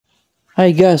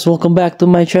Hi guys, welcome back to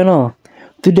my channel.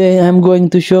 Today I'm going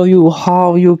to show you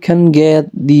how you can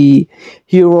get the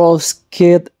Heroes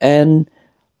kit and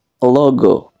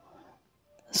logo.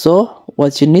 So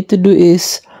what you need to do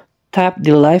is tap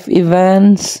the live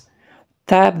events,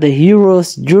 tap the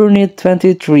Heroes Journey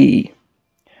 23.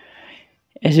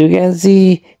 As you can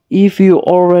see, if you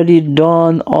already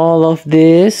done all of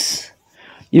this,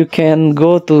 you can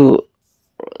go to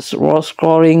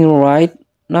scrolling right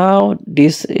now.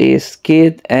 This is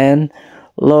kit and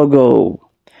logo.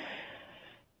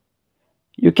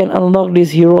 You can unlock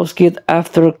this heroes kit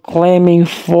after claiming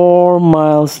 4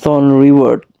 milestone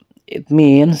reward. It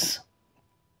means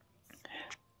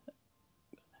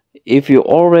if you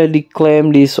already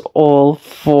claim this all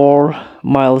 4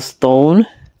 milestone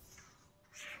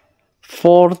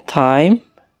 4 time,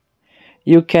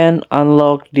 you can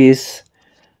unlock this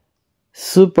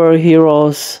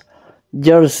superheroes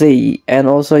jersey, and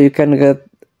also you can get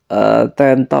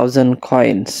 10,000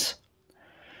 coins.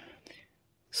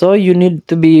 So you need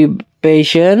to be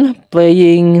patient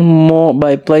playing more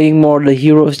the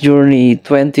hero's journey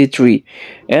 23,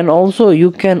 and also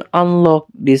you can unlock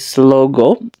this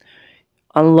logo,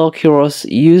 unlock heroes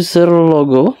user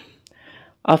logo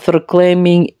after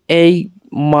claiming a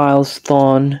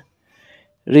milestone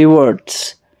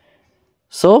rewards.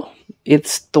 So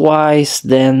it's twice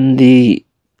than the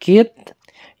kit.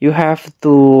 You have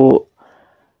to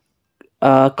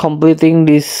completing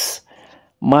this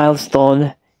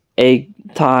milestone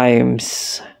 8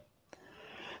 times.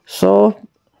 So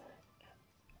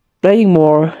playing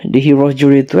more the Heroes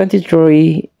Journey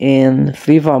 23 in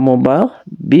FIFA Mobile.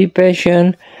 Be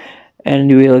patient and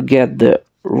you will get the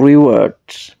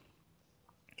rewards.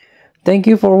 Thank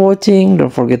you for watching.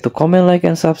 Don't forget to comment, like,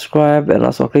 and subscribe, and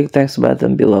also click thanks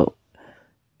button below.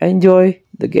 Enjoy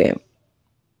the game.